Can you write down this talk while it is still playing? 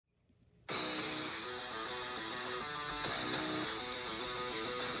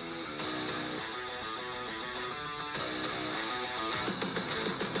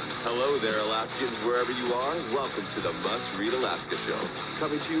Hello there, Alaskans, wherever you are. Welcome to the Must Read Alaska Show.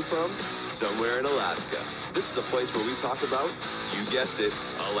 Coming to you from somewhere in Alaska. This is the place where we talk about, you guessed it,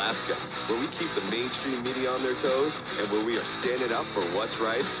 Alaska. Where we keep the mainstream media on their toes and where we are standing up for what's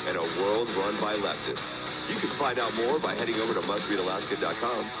right in a world run by leftists. You can find out more by heading over to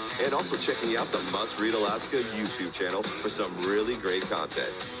mustreadalaska.com and also checking out the Must Read Alaska YouTube channel for some really great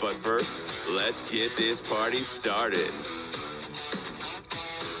content. But first, let's get this party started.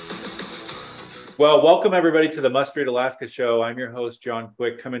 Well, welcome everybody to the Must Read Alaska Show. I'm your host, John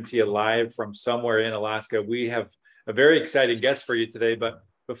Quick, coming to you live from somewhere in Alaska. We have a very exciting guest for you today, but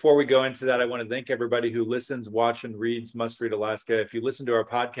before we go into that, I want to thank everybody who listens, watches, and reads Must Read Alaska. If you listen to our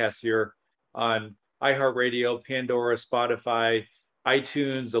podcast here on iHeartRadio, Pandora, Spotify,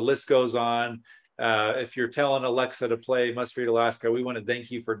 iTunes, the list goes on. If you're telling Alexa to play Must Read Alaska, we want to thank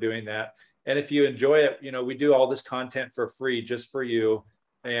you for doing that. And if you enjoy it, we do all this content for free, just for you.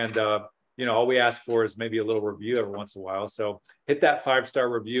 And, all we ask for is maybe a little review every once in a while. So hit that 5-star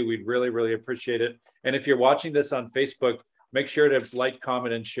review. We'd really, really appreciate it. And if you're watching this on Facebook, make sure to like,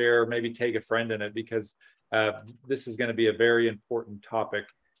 comment, and share, maybe tag a friend in it, because this is going to be a very important topic.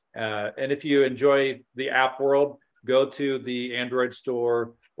 And if you enjoy the app world, go to the Android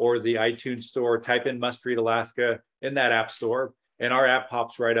store or the iTunes store, type in Must Read Alaska in that app store, and our app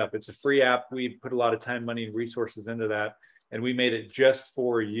pops right up. It's a free app. We put a lot of time, money, and resources into that, and we made it just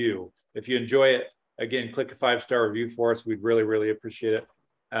for you. If you enjoy it, again, click a 5-star review for us. We'd really, really appreciate it.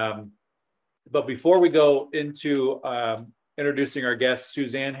 But before we go into introducing our guest,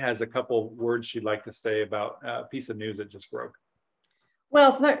 Suzanne has a couple words she'd like to say about a piece of news that just broke.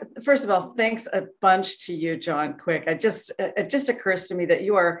 Well, first of all, thanks a bunch to you, John Quick. It just occurs to me that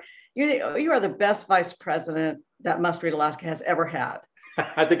you are the best vice president that Must Read Alaska has ever had.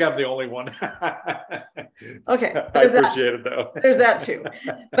 I think I'm the only one. Okay. I appreciate it, though. There's that too.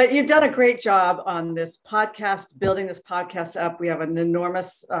 But you've done a great job on this podcast, building this podcast up. We have an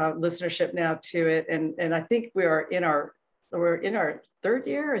enormous listenership now to it. And I think we're in our third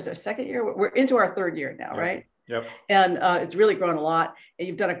year. Is it second year? We're into our third year now, right? Yep. And it's really grown a lot. And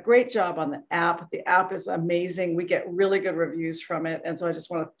you've done a great job on the app. The app is amazing. We get really good reviews from it. And so I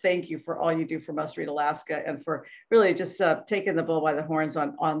just want to thank you for all you do for Must Read Alaska and for really just taking the bull by the horns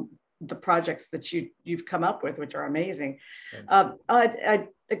on the projects that you've come up with, which are amazing. I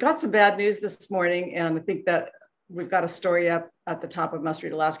got some bad news this morning, and I think that we've got a story up at the top of Must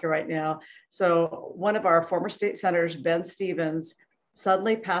Read Alaska right now. So one of our former state senators, Ben Stevens,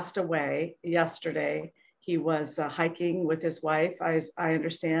 suddenly passed away yesterday. He was hiking with his wife, I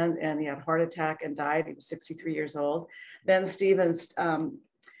understand, and he had a heart attack and died. He was 63 years old. Ben Stevens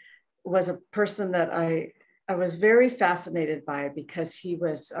was a person that I was very fascinated by, because he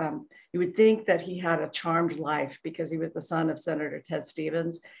was, you would think that he had a charmed life because he was the son of Senator Ted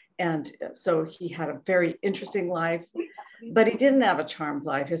Stevens. And so he had a very interesting life, but he didn't have a charmed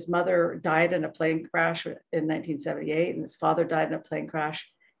life. His mother died in a plane crash in 1978, and his father died in a plane crash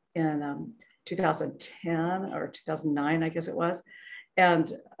in 2010 or 2009, I guess it was.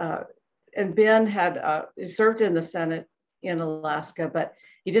 And Ben had served in the Senate in Alaska, but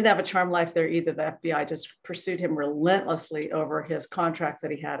he didn't have a charmed life there either. The FBI just pursued him relentlessly over his contract that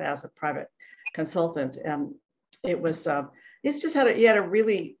he had as a private consultant. And it was, he had a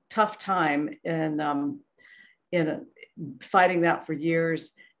really tough time in fighting that for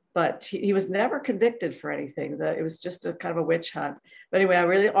years. But he was never convicted for anything. It was just a kind of a witch hunt. But anyway, I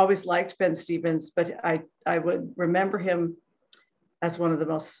really always liked Ben Stevens, but I would remember him as one of the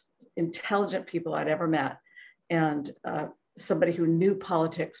most intelligent people I'd ever met, and somebody who knew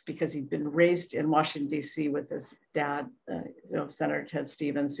politics because he'd been raised in Washington, D.C. with his dad, Senator Ted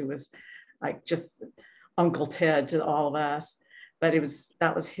Stevens, who was like just Uncle Ted to all of us. But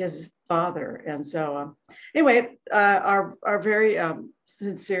that was his father. And so anyway, our very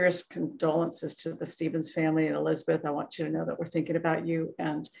sincerest condolences to the Stevens family, and Elizabeth. I want you to know that we're thinking about you,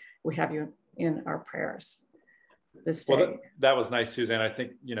 and we have you in our prayers this day. Well, that was nice, Suzanne. I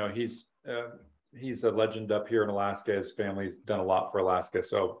think, he's a legend up here in Alaska. His family's done a lot for Alaska.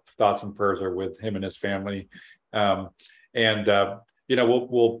 So thoughts and prayers are with him and his family.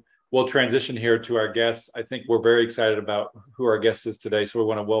 We'll transition here to our guests. I think we're very excited about who our guest is today. So we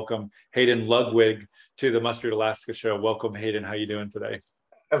want to welcome Hayden Ludwig to the Must Read Alaska Show. Welcome, Hayden. How are you doing today?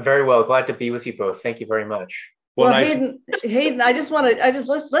 I'm very well. Glad to be with you both. Thank you very much. Well, nice. Hayden,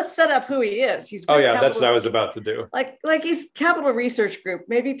 let's set up who he is. That's what I was about to do. Like he's Capital Research Group.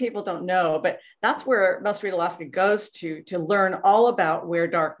 Maybe people don't know, but that's where Must Read Alaska goes to learn all about where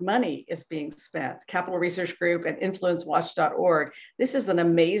dark money is being spent. Capital Research Group and InfluenceWatch.org. This is an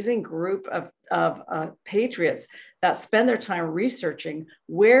amazing group of patriots that spend their time researching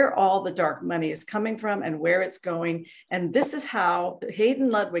where all the dark money is coming from and where it's going. And this is how Hayden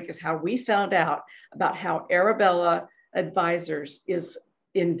Ludwig is how we found out about how Arabella Advisors is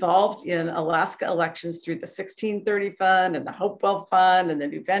involved in Alaska elections through the 1630 Fund and the Hopewell Fund and the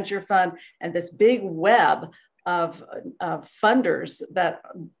New Venture Fund and this big web of funders that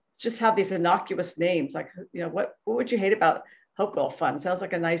just have these innocuous names. Like, what would you hate about Hopewell Fund? Sounds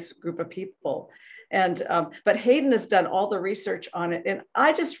like a nice group of people. And but Hayden has done all the research on it. And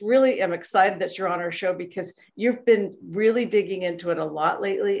I just really am excited that you're on our show because you've been really digging into it a lot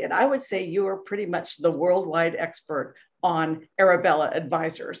lately. And I would say you are pretty much the worldwide expert on Arabella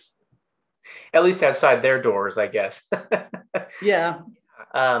Advisors. At least outside their doors, I guess. Yeah.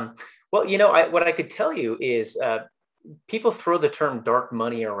 Well, what I could tell you is people throw the term dark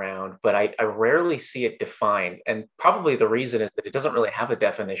money around, but I rarely see it defined. And probably the reason is that it doesn't really have a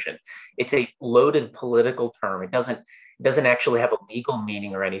definition. It's a loaded political term. It doesn't actually have a legal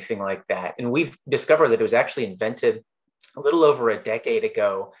meaning or anything like that. And we've discovered that it was actually invented a little over a decade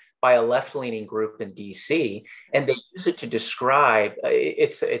ago by a left-leaning group in DC, and they use it to describe,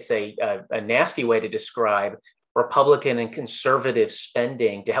 it's a nasty way to describe Republican and conservative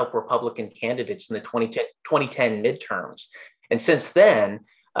spending to help Republican candidates in the 2010 midterms. And since then,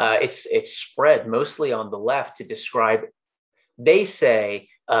 it's spread mostly on the left to describe, they say,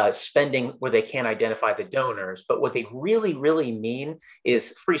 spending where they can't identify the donors, but what they really, really mean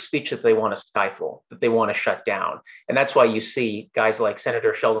is free speech that they want to stifle, that they want to shut down. And that's why you see guys like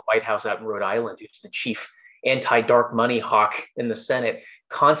Senator Sheldon Whitehouse out in Rhode Island, who's the chief anti-dark money hawk in the Senate,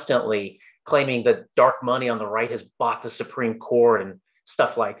 constantly claiming that dark money on the right has bought the Supreme Court and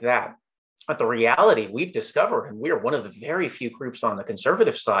stuff like that. But the reality we've discovered, and we're one of the very few groups on the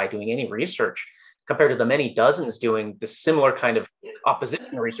conservative side doing any research compared to the many dozens doing the similar kind of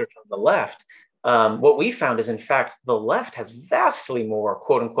opposition research on the left, what we found is, in fact, the left has vastly more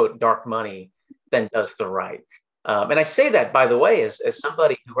quote unquote dark money than does the right. And I say that, by the way, as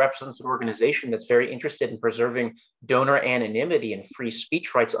somebody who represents an organization that's very interested in preserving donor anonymity and free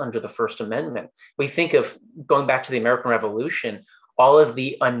speech rights under the First Amendment. We think of going back to the American Revolution, all of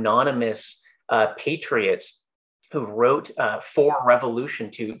the anonymous patriots who wrote for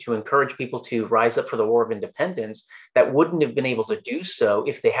revolution to encourage people to rise up for the War of Independence that wouldn't have been able to do so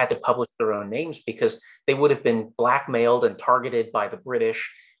if they had to publish their own names because they would have been blackmailed and targeted by the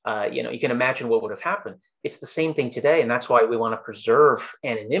British. You can imagine what would have happened. It's the same thing today. And that's why we want to preserve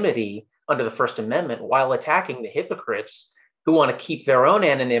anonymity under the First Amendment while attacking the hypocrites who want to keep their own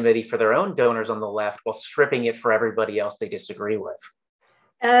anonymity for their own donors on the left while stripping it for everybody else they disagree with.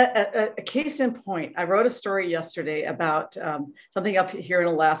 A case in point, I wrote a story yesterday about something up here in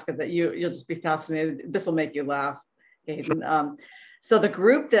Alaska that you'll just be fascinated. This will make you laugh, Hayden. So the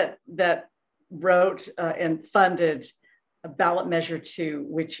group that wrote and funded Ballot Measure 2,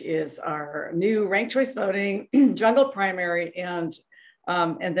 which is our new ranked choice voting, jungle primary, and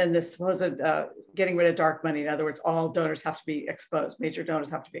then this supposed getting rid of dark money. In other words, all donors have to be exposed, major donors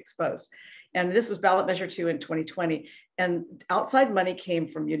have to be exposed. And this was Ballot Measure 2 in 2020. And outside money came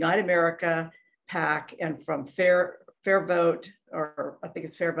from Unite America, PAC, and from Fair Vote, or I think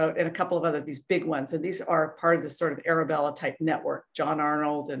it's Fair Vote, and a couple of other, these big ones. And these are part of this sort of Arabella type network, John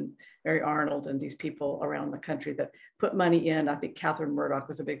Arnold and Mary Arnold and these people around the country that put money in. I think Catherine Murdoch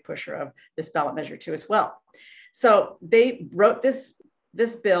was a big pusher of this Ballot Measure 2 as well. So they wrote this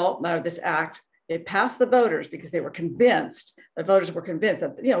bill, or this act. It passed the voters because they were convinced, the voters were convinced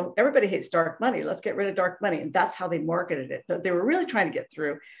that, everybody hates dark money. Let's get rid of dark money. And that's how they marketed it. What they were really trying to get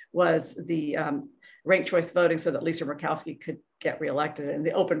through was the ranked choice voting so that Lisa Murkowski could get reelected in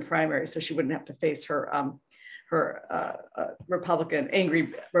the open primary so she wouldn't have to face her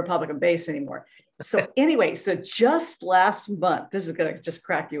angry Republican base anymore. So anyway, so just last month, this is going to just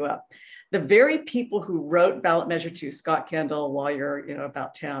crack you up. The very people who wrote Ballot Measure 2, Scott Kendall, a lawyer,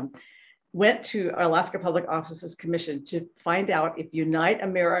 about town, went to Alaska Public Offices Commission to find out if Unite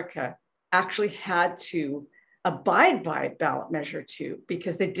America actually had to abide by Ballot Measure 2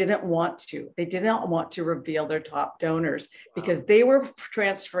 because they didn't want to. They did not want to reveal their top donors because they were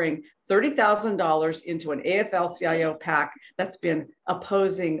transferring $30,000 into an AFL-CIO PAC that's been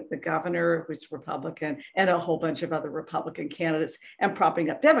opposing the governor, who's Republican, and a whole bunch of other Republican candidates and propping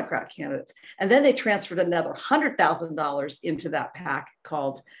up Democrat candidates. And then they transferred another $100,000 into that PAC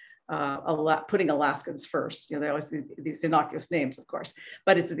called putting Alaskans first. They always these innocuous names, of course,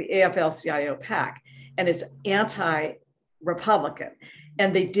 but it's the AFL-CIO PAC, and it's anti-Republican.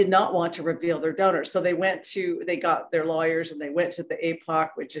 And they did not want to reveal their donors. So they got their lawyers and they went to the APOC,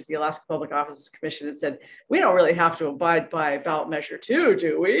 which is the Alaska Public Offices Commission, and said, we don't really have to abide by Ballot Measure 2,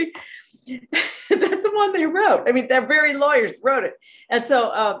 do we? That's the one they wrote. I mean, their very lawyers wrote it. And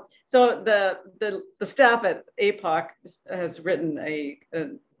so, so the staff at APOC has written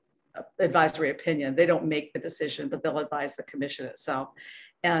an advisory opinion. They don't make the decision, but they'll advise the commission itself,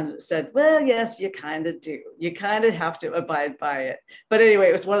 and said, well, yes, you kind of do. You kind of have to abide by it. But anyway,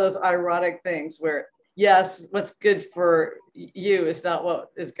 it was one of those ironic things where, yes, what's good for you is not what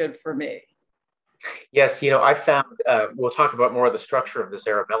is good for me. Yes, I found, we'll talk about more of the structure of this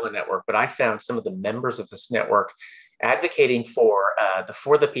Arabella network, but I found some of the members of this network advocating for the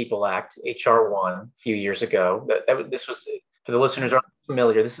For the People Act, HR 1, a few years ago. This was, for the listeners who aren't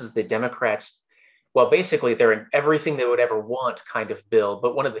familiar, this is the Democrats. Well, basically, they're in everything they would ever want kind of bill.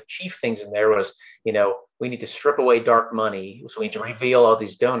 But one of the chief things in there was, we need to strip away dark money. So we need to reveal all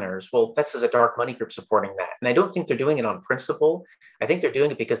these donors. Well, that's as a dark money group supporting that. And I don't think they're doing it on principle. I think they're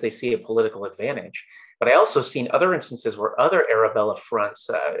doing it because they see a political advantage. But I also seen other instances where other Arabella fronts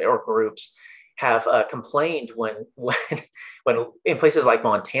or groups have complained when in places like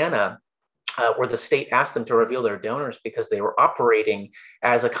Montana, where the state asked them to reveal their donors because they were operating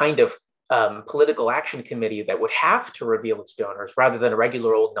as a kind of political action committee that would have to reveal its donors rather than a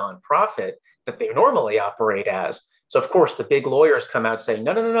regular old nonprofit that they normally operate as. So of course, the big lawyers come out saying,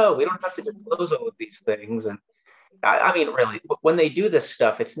 no, we don't have to disclose all of these things. And I mean, really, when they do this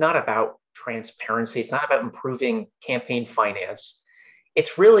stuff, it's not about transparency. It's not about improving campaign finance.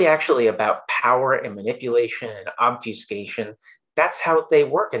 It's really actually about power and manipulation and obfuscation. That's how they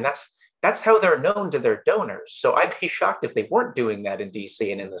work. And that's how they're known to their donors. So I'd be shocked if they weren't doing that in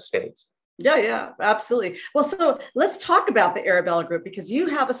DC and in the States. Yeah, absolutely. Well, so let's talk about the Arabella Group, because you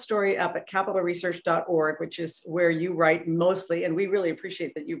have a story up at capitalresearch.org, which is where you write mostly. And we really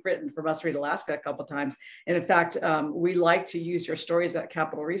appreciate that you've written for Must Read Alaska a couple of times. And in fact, we like to use your stories at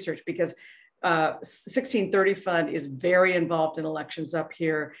Capital Research because 1630 Fund is very involved in elections up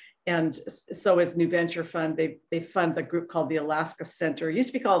here. And so is New Venture Fund. They fund the group called the Alaska Center. It used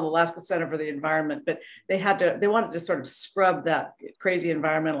to be called the Alaska Center for the Environment, but they wanted to sort of scrub that crazy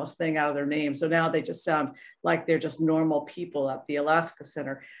environmentalist thing out of their name. So now they just sound like they're just normal people at the Alaska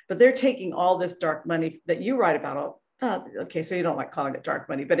Center. But they're taking all this dark money that you write about. Okay, so you don't like calling it dark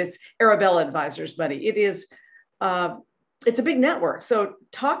money, but it's Arabella Advisors money. It is. It's a big network. So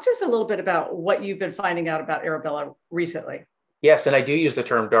talk to us a little bit about what you've been finding out about Arabella recently. Yes, and I do use the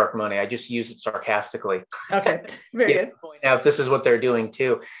term dark money. I just use it sarcastically. Okay, very good. Point out this is what they're doing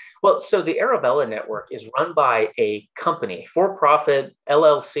too. Well, so the Arabella network is run by a company, for-profit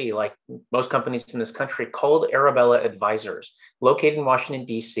LLC, like most companies in this country, called Arabella Advisors, located in Washington,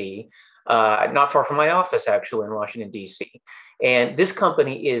 D.C., not far from my office, actually, in Washington, D.C. And this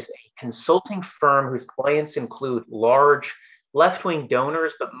company is a consulting firm whose clients include large left-wing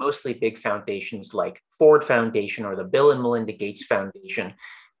donors, but mostly big foundations like Ford Foundation or the Bill and Melinda Gates Foundation,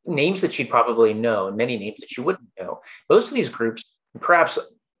 names that you probably know, and many names that you wouldn't know. Most of these groups, perhaps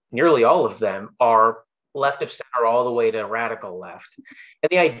nearly all of them, are left of center all the way to radical left. And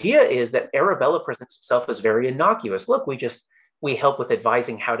the idea is that Arabella presents itself as very innocuous. Look, we help with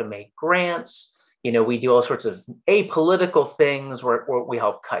advising how to make grants. We do all sorts of apolitical things where we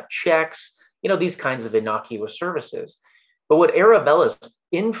help cut checks, these kinds of innocuous services. But what Arabella is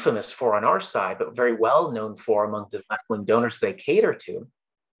infamous for on our side, but very well known for among the left-wing donors they cater to,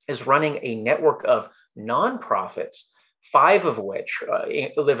 is running a network of nonprofits, 5 of which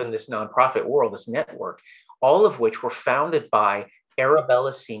live in this nonprofit world, this network, all of which were founded by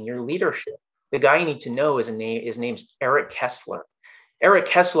Arabella's senior leadership. The guy you need to know his name's Eric Kessler. Eric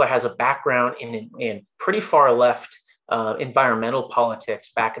Kessler has a background in pretty far left environmental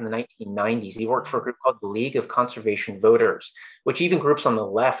politics back in the 1990s. He worked for a group called the League of Conservation Voters, which even groups on the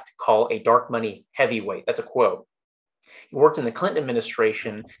left call a dark money heavyweight. That's a quote. He worked in the Clinton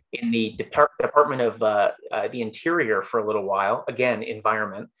administration in the Department of the Interior for a little while, again,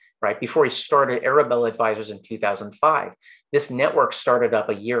 environment, right? Before he started Arabella Advisors in 2005. This network started up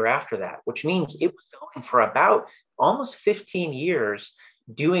a year after that, which means it was going for about almost 15 years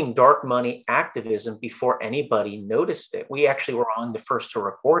doing dark money activism before anybody noticed it. We actually were on the first to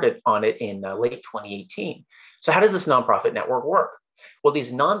report on it in late 2018. So how does this nonprofit network work? Well,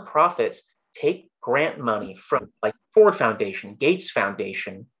 these nonprofits take grant money from like Ford Foundation, Gates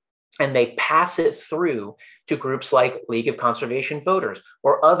Foundation, and they pass it through to groups like League of Conservation Voters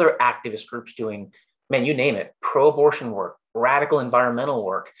or other activist groups doing, you name it, pro-abortion work, radical environmental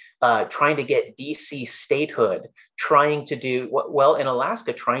work, trying to get DC statehood, trying to do, in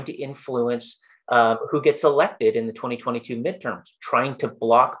Alaska, trying to influence who gets elected in the 2022 midterms, trying to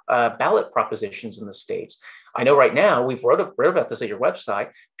block ballot propositions in the states. I know right now, we've wrote about this at your website,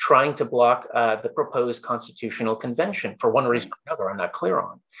 trying to block the proposed constitutional convention for one reason or another, I'm not clear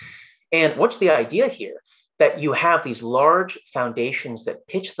on. And what's the idea here? That you have these large foundations that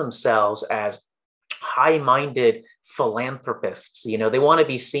pitch themselves as high-minded philanthropists. They want to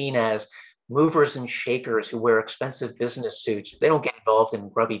be seen as movers and shakers who wear expensive business suits. They don't get involved in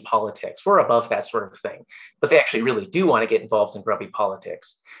grubby politics. We're above that sort of thing, but they actually really do want to get involved in grubby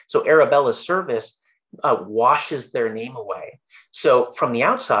politics. So Arabella's service washes their name away. So from the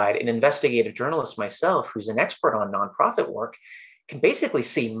outside, an investigative journalist myself, who's an expert on nonprofit work, can basically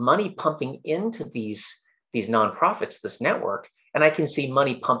see money pumping into these nonprofits, this network, and I can see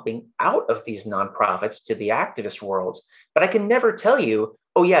money pumping out of these nonprofits to the activist worlds. But I can never tell you,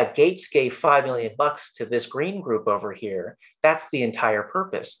 oh yeah, Gates gave $5 million to this green group over here. That's the entire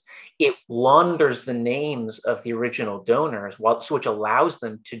purpose. It launders the names of the original donors, which allows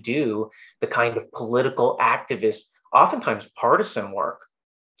them to do the kind of political activist, oftentimes partisan work,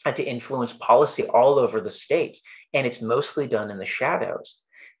 and to influence policy all over the states. And it's mostly done in the shadows.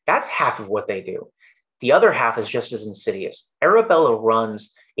 That's half of what they do. The other half is just as insidious. Arabella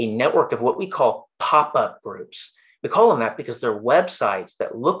runs a network of what we call pop-up groups. We call them that because they're websites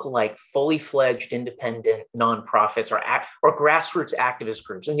that look like fully fledged independent nonprofits or grassroots activist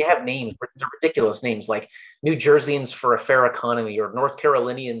groups. And they have names, they're ridiculous names like New Jerseyans for a Fair Economy or North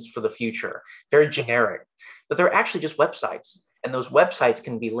Carolinians for the Future. Very generic. But they're actually just websites. And those websites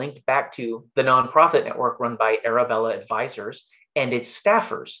can be linked back to the nonprofit network run by Arabella Advisors and its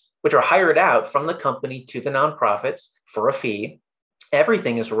staffers, which are hired out from the company to the nonprofits for a fee.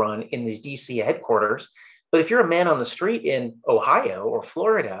 Everything is run in these DC headquarters. But if you're a man on the street in Ohio or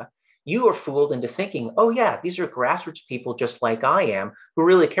Florida, you are fooled into thinking, oh yeah, these are grassroots people just like I am who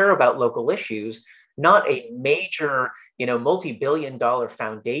really care about local issues, not a major, multi-billion-dollar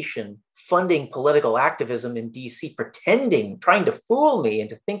foundation funding political activism in DC, trying to fool me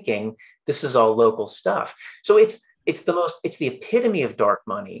into thinking this is all local stuff. So it's the epitome of dark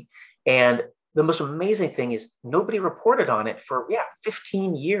money. And the most amazing thing is nobody reported on it for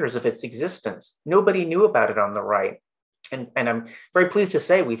 15 years of its existence. Nobody knew about it on the right. And I'm very pleased to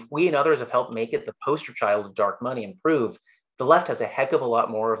say we and others have helped make it the poster child of dark money and prove the left has a heck of a lot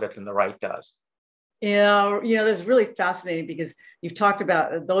more of it than the right does. Yeah, that's really fascinating because you've talked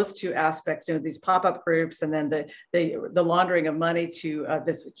about those two aspects, these pop-up groups and then the laundering of money to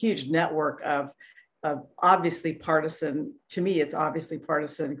this huge network of obviously partisan, to me, it's obviously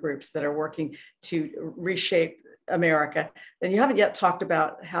partisan groups that are working to reshape America. Then you haven't yet talked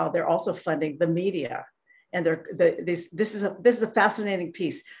about how they're also funding the media. And this is a fascinating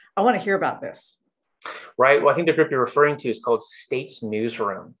piece. I want to hear about this. Right. Well, I think the group you're referring to is called States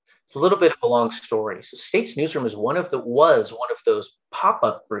Newsroom. It's a little bit of a long story. So States Newsroom was one of those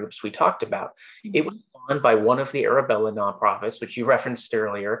pop-up groups we talked about. It was run by one of the Arabella nonprofits, which you referenced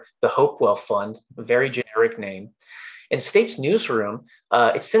earlier, the Hopewell Fund, a very generic name. And States Newsroom,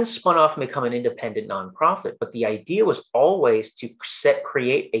 it's since spun off and become an independent nonprofit. But the idea was always to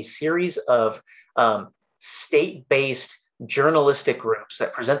create a series of state-based journalistic groups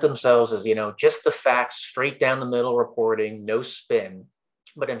that present themselves as, just the facts, straight down the middle reporting, no spin,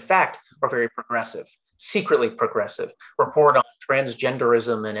 but in fact are very progressive, secretly progressive, report on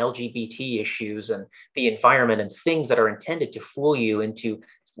transgenderism and LGBT issues and the environment and things that are intended to fool you into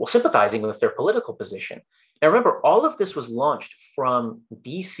sympathizing with their political position. Now, remember, all of this was launched from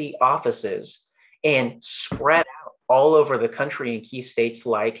DC offices and spread out all over the country in key states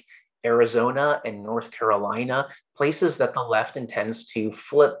like Arizona and North Carolina, places that the left intends to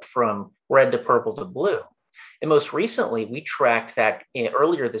flip from red to purple to blue. And most recently, we tracked that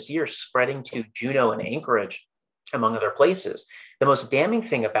earlier this year, spreading to Juneau and Anchorage, among other places. The most damning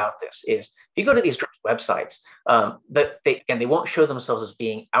thing about this is if you go to these websites, they won't show themselves as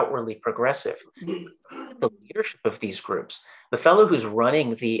being outwardly progressive. The leadership of these groups, the fellow who's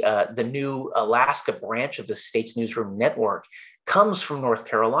running the new Alaska branch of the States Newsroom Network, comes from North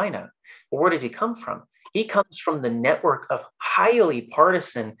Carolina. Well, where does he come from? He comes from the network of highly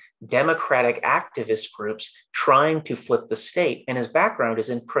partisan Democratic activist groups trying to flip the state, and his background is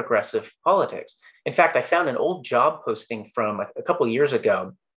in progressive politics. In fact, I found an old job posting from a couple of years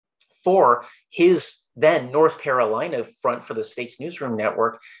ago for his then North Carolina front for the States Newsroom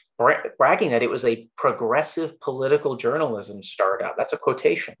Network, bragging that it was a progressive political journalism startup. That's a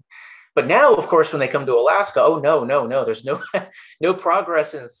quotation. But now, of course, when they come to Alaska, oh, no, there's no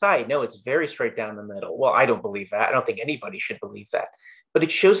progress in sight. No, it's very straight down the middle. Well, I don't believe that. I don't think anybody should believe that. But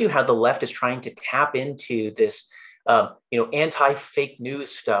it shows you how the left is trying to tap into this, anti-fake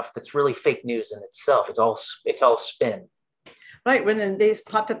news stuff that's really fake news in itself. It's all spin. Right. When they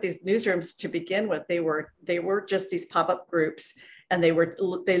popped up these newsrooms to begin with, they were just these pop-up groups. And they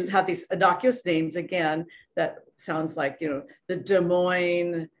have these innocuous names, again, that sounds like, the Des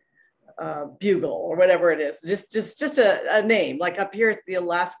Moines Bugle or whatever it is, just a name. Like up here, it's the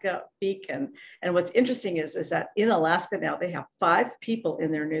Alaska Beacon. And what's interesting is that in Alaska now, they have 5 people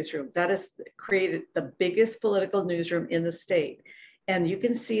in their newsroom. That has created the biggest political newsroom in the state. And you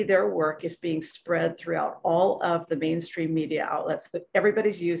can see their work is being spread throughout all of the mainstream media outlets. That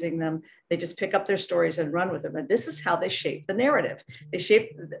everybody's using them. They just pick up their stories and run with them. And this is how they shape the narrative.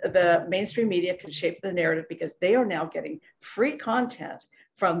 The mainstream media can shape the narrative because they are now getting free content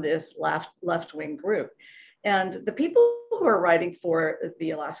from this left-wing group. And the people who are writing for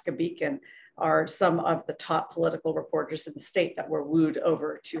the Alaska Beacon are some of the top political reporters in the state that were wooed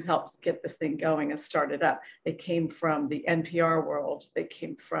over to help get this thing going and start it up. They came from the NPR world. They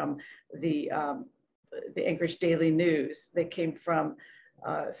came from the Anchorage Daily News. They came from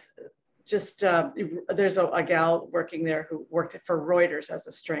there's a gal working there who worked for Reuters as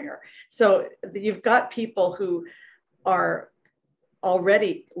a stringer. So you've got people who are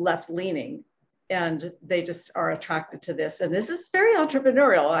already left-leaning, and they just are attracted to this. And this is very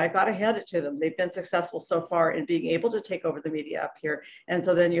entrepreneurial. I got to hand it to them. They've been successful so far in being able to take over the media up here. And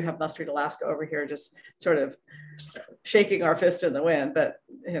so then you have Must Read Alaska over here, just sort of shaking our fist in the wind. But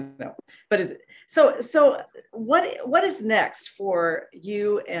so what is next for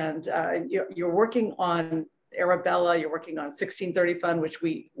you? And you're working on Arabella, you're working on 1630 Fund, which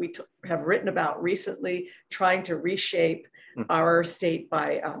we have written about recently, trying to reshape our state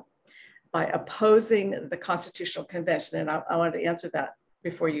by opposing the Constitutional Convention. And I wanted to answer that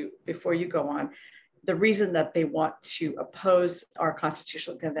before you go on. The reason that they want to oppose our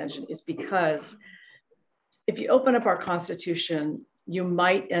Constitutional Convention is because if you open up our Constitution, you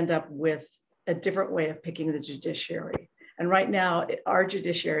might end up with a different way of picking the judiciary. And right now, our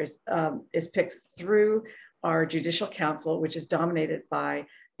judiciary is picked through our Judicial Council, which is dominated by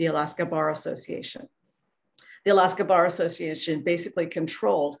the Alaska Bar Association. The Alaska Bar Association basically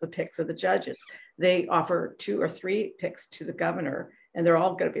controls the picks of the judges. They offer 2 or 3 picks to the governor, and they're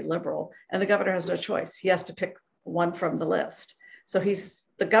all going to be liberal. And the governor has no choice. He has to pick one from the list. So he's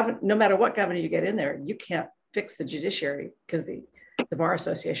the governor, no matter what governor you get in there, you can't fix the judiciary because the Bar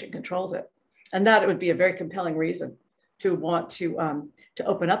Association controls it. And that would be a very compelling reason to want to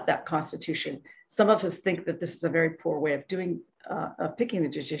open up that Constitution. Some of us think that this is a very poor way of picking the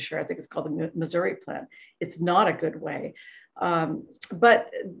judiciary. I think it's called the Missouri Plan. It's not a good way.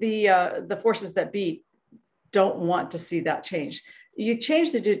 But the forces that be don't want to see that change. You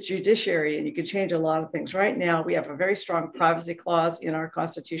change the judiciary and you can change a lot of things. Right now, we have a very strong privacy clause in our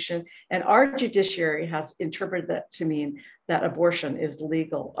Constitution, and our judiciary has interpreted that to mean that abortion is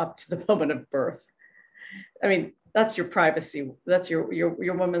legal up to the moment of birth. I mean, that's your privacy. That's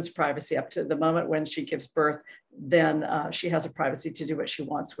your woman's privacy up to the moment when she gives birth. Then she has a privacy to do what she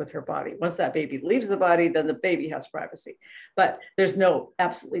wants with her body. Once that baby leaves the body, then the baby has privacy. But there's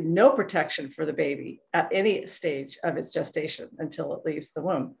absolutely no protection for the baby at any stage of its gestation until it leaves the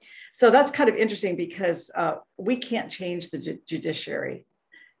womb. So that's kind of interesting because we can't change the judiciary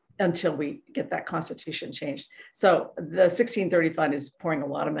until we get that Constitution changed. So the 1630 Fund is pouring a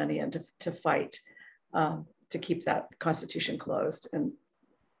lot of money in to fight to keep that Constitution closed and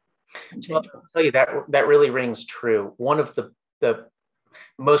change. Well, I'll tell you that really rings true. One of the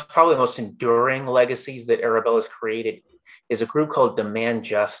probably most enduring legacies that Arabella's created is a group called Demand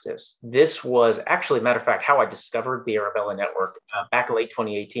Justice. This was actually, matter of fact, how I discovered the Arabella Network back in late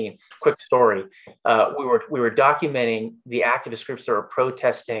 2018. Quick story: we were documenting the activist groups that were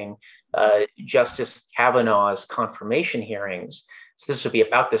protesting Justice Kavanaugh's confirmation hearings. So this would be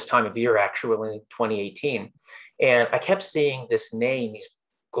about this time of year, actually, in 2018. And I kept seeing this name, these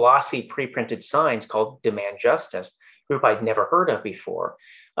glossy pre-printed signs called Demand Justice, a group I'd never heard of before.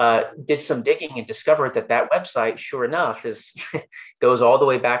 Did some digging and discovered that website, sure enough, goes all the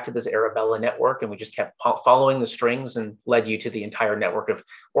way back to this Arabella network. And we just kept following the strings and led you to the entire network of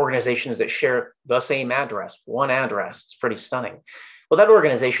organizations that share the same address, one address. It's pretty stunning. Well, that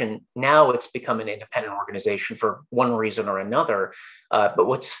organization, now it's become an independent organization for one reason or another. But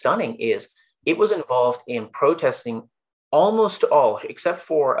what's stunning is it was involved in protesting almost all, except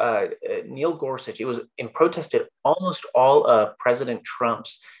for Neil Gorsuch, it was protested almost all of President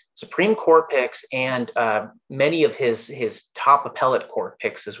Trump's Supreme Court picks and many of his top appellate court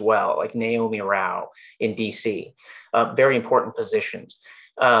picks as well, like Naomi Rao in DC, very important positions.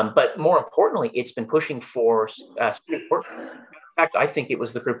 But more importantly, it's been pushing for Supreme Court. In fact, I think it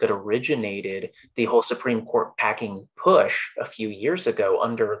was the group that originated the whole Supreme Court packing push a few years ago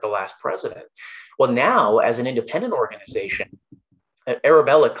under the last president. Well, now, as an independent organization,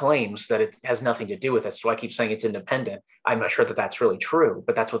 Arabella claims that it has nothing to do with it. So I keep saying it's independent. I'm not sure that that's really true,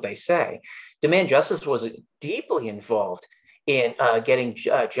 but that's what they say. Demand Justice was deeply involved in getting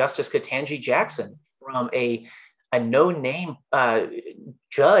Justice Ketanji Jackson from a no-name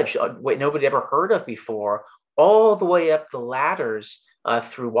judge, what nobody ever heard of before, all the way up the ladders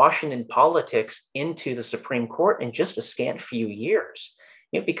through Washington politics into the Supreme Court in just a scant few years.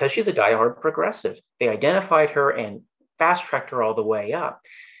 Because she's a diehard progressive. They identified her and fast-tracked her all the way up.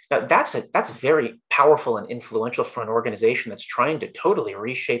 Now, that's very powerful and influential for an organization that's trying to totally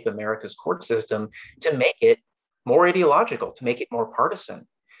reshape America's court system to make it more ideological, to make it more partisan.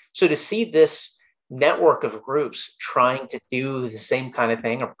 So to see this network of groups trying to do the same kind of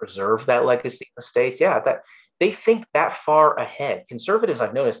thing or preserve that legacy in the states, that they think that far ahead. Conservatives,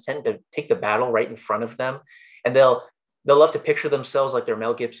 I've noticed, tend to take the battle right in front of them, and they'll love to picture themselves like they're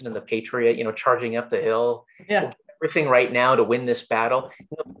Mel Gibson in The Patriot, charging up the hill. Yeah. We'll do everything right now to win this battle.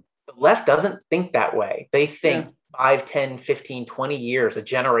 The left doesn't think that way. They think 5, 10, 15, 20 years, a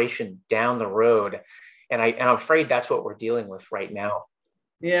generation down the road. And I'm afraid that's what we're dealing with right now.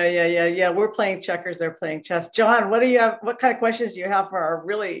 Yeah. We're playing checkers. They're playing chess. John, what do you have? What kind of questions do you have for our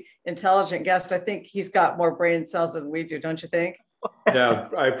really intelligent guest? I think he's got more brain cells than we do, don't you think? Yeah,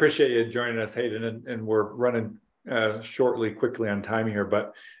 I appreciate you joining us, Hayden, and we're running quickly on time here.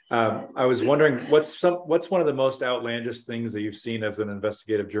 But I was wondering, what's one of the most outlandish things that you've seen as an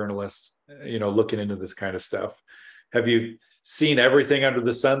investigative journalist? Looking into this kind of stuff. Have you seen everything under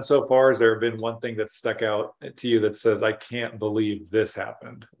the sun so far? Has there been one thing that stuck out to you that says, I can't believe this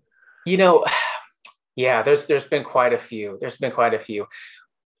happened? Yeah, there's been quite a few.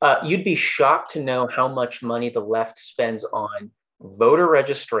 You'd be shocked to know how much money the left spends on voter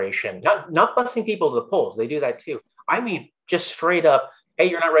registration, not busing people to the polls. They do that too. I mean, just straight up, hey,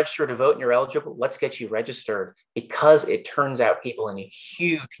 you're not registered to vote and you're eligible. Let's get you registered, because it turns out people in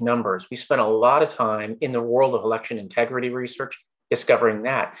huge numbers. We spent a lot of time in the world of election integrity research discovering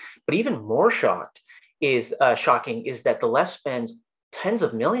that. But even more shocking is that the left spends tens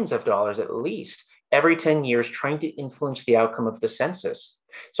of millions of dollars at least every 10 years trying to influence the outcome of the census.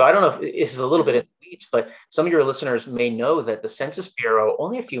 So I don't know if this is a little bit in the weeds, but some of your listeners may know that the Census Bureau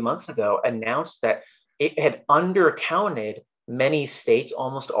only a few months ago announced that it had undercounted many states,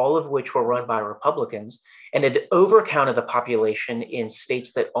 almost all of which were run by Republicans, and it overcounted the population in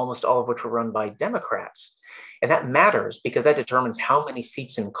states that almost all of which were run by Democrats. And that matters because that determines how many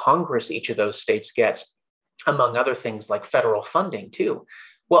seats in Congress each of those states gets, among other things like federal funding too.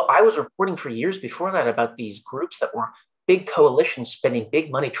 Well, I was reporting for years before that about these groups that were big coalitions spending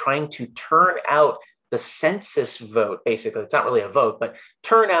big money trying to turn out the census vote. Basically, it's not really a vote, but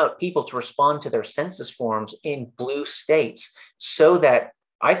turn out people to respond to their census forms in blue states, so that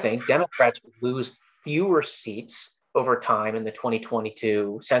I think Democrats would lose fewer seats over time in the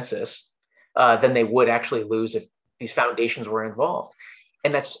 2022 census than they would actually lose if these foundations were involved.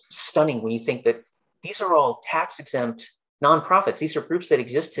 And that's stunning when you think that these are all tax exempt nonprofits. These are groups that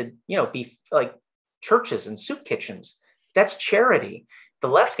exist to, be like churches and soup kitchens. That's charity. The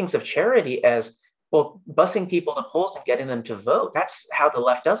left thinks of charity as, well, busing people to polls and getting them to vote. That's how the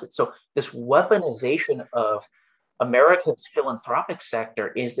left does it. So this weaponization of America's philanthropic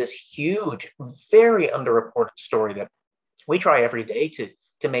sector is this huge, very underreported story that we try every day to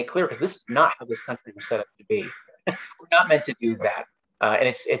make clear, because this is not how this country was set up to be. We're not meant to do that. And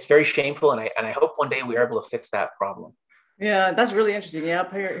it's very shameful. And I hope one day we are able to fix that problem. Yeah, that's really interesting. Yeah,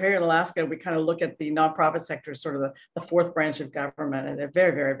 here in Alaska, we kind of look at the nonprofit sector as sort of the fourth branch of government, and they're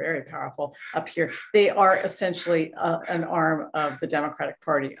very, very, very powerful up here. They are essentially an arm of the Democratic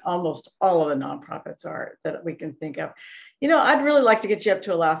Party. Almost all of the nonprofits are, that we can think of. I'd really like to get you up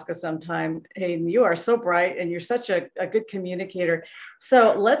to Alaska sometime, Hayden. You are so bright and you're such a good communicator.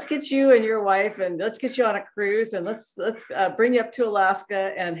 So let's get you and your wife, and let's get you on a cruise, and let's bring you up to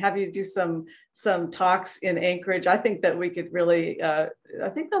Alaska and have you do some talks in Anchorage. I think that we could really, I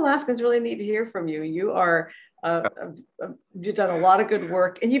think the Alaskans really need to hear from you. You are, you've done a lot of good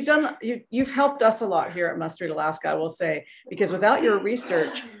work, and you've helped us a lot here at Must Read Alaska, I will say, because without your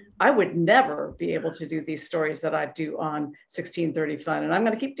research, I would never be able to do these stories that I do on 1630 Fun, and I'm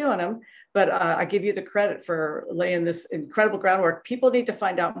going to keep doing them. But I give you the credit for laying this incredible groundwork. People need to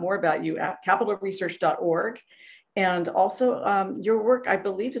find out more about you at capitalresearch.org. And also your work, I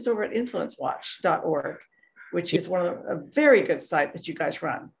believe, is over at influencewatch.org, which is a very good site that you guys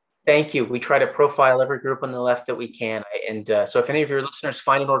run. Thank you. We try to profile every group on the left that we can. And so if any of your listeners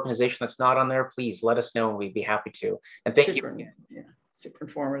find an organization that's not on there, please let us know and we'd be happy to. And thank you. Yeah, super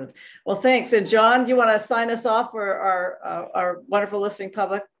informative. Well, thanks. And John, you want to sign us off for our wonderful listening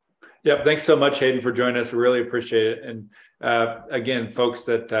public? Yep. Thanks so much, Hayden, for joining us. We really appreciate it. And again, folks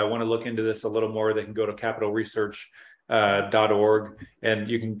that want to look into this a little more, they can go to capitalresearch.org and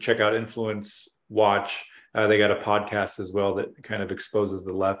you can check out Influence Watch. They got a podcast as well that kind of exposes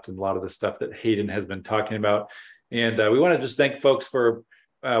the left and a lot of the stuff that Hayden has been talking about. And we want to just thank folks for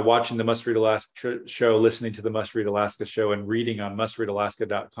watching the Must Read Alaska show, listening to the Must Read Alaska show, and reading on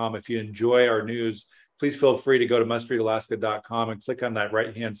mustreadalaska.com. If you enjoy our news, please feel free to go to mustreadalaska.com and click on that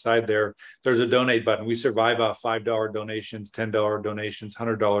right-hand side there. There's a donate button. We survive off $5 donations, $10 donations,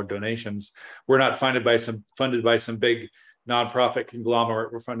 $100 donations. We're not funded by some big nonprofit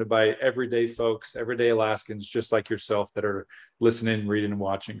conglomerate. We're funded by everyday folks, everyday Alaskans, just like yourself, that are listening, reading, and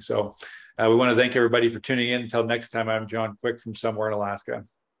watching. So we want to thank everybody for tuning in. Until next time, I'm John Quick from somewhere in Alaska.